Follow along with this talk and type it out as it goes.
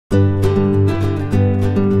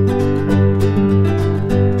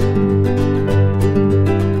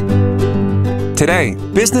Today,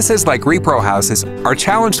 businesses like repro houses are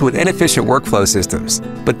challenged with inefficient workflow systems.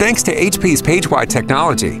 But thanks to HP's PageWide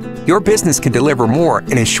technology, your business can deliver more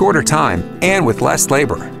in a shorter time and with less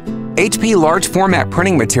labor. HP large format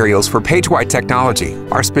printing materials for PageWide technology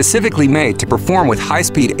are specifically made to perform with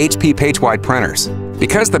high-speed HP PageWide printers.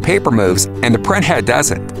 Because the paper moves and the print head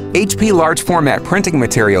doesn't, HP large format printing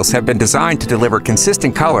materials have been designed to deliver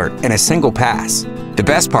consistent color in a single pass. The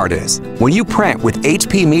best part is, when you print with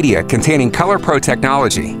HP media containing ColorPro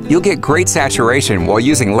technology, you'll get great saturation while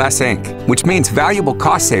using less ink, which means valuable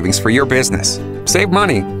cost savings for your business. Save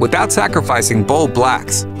money without sacrificing bold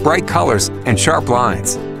blacks, bright colors, and sharp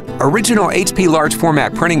lines. Original HP large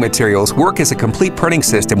format printing materials work as a complete printing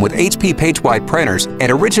system with HP PageWide printers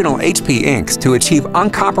and original HP inks to achieve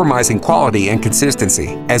uncompromising quality and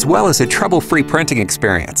consistency, as well as a trouble-free printing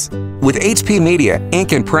experience. With HP Media,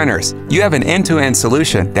 ink, and printers, you have an end-to-end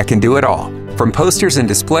solution that can do it all, from posters and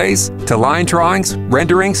displays to line drawings,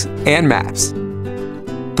 renderings, and maps.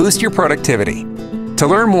 Boost your productivity. To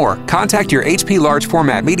learn more, contact your HP large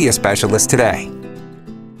format media specialist today.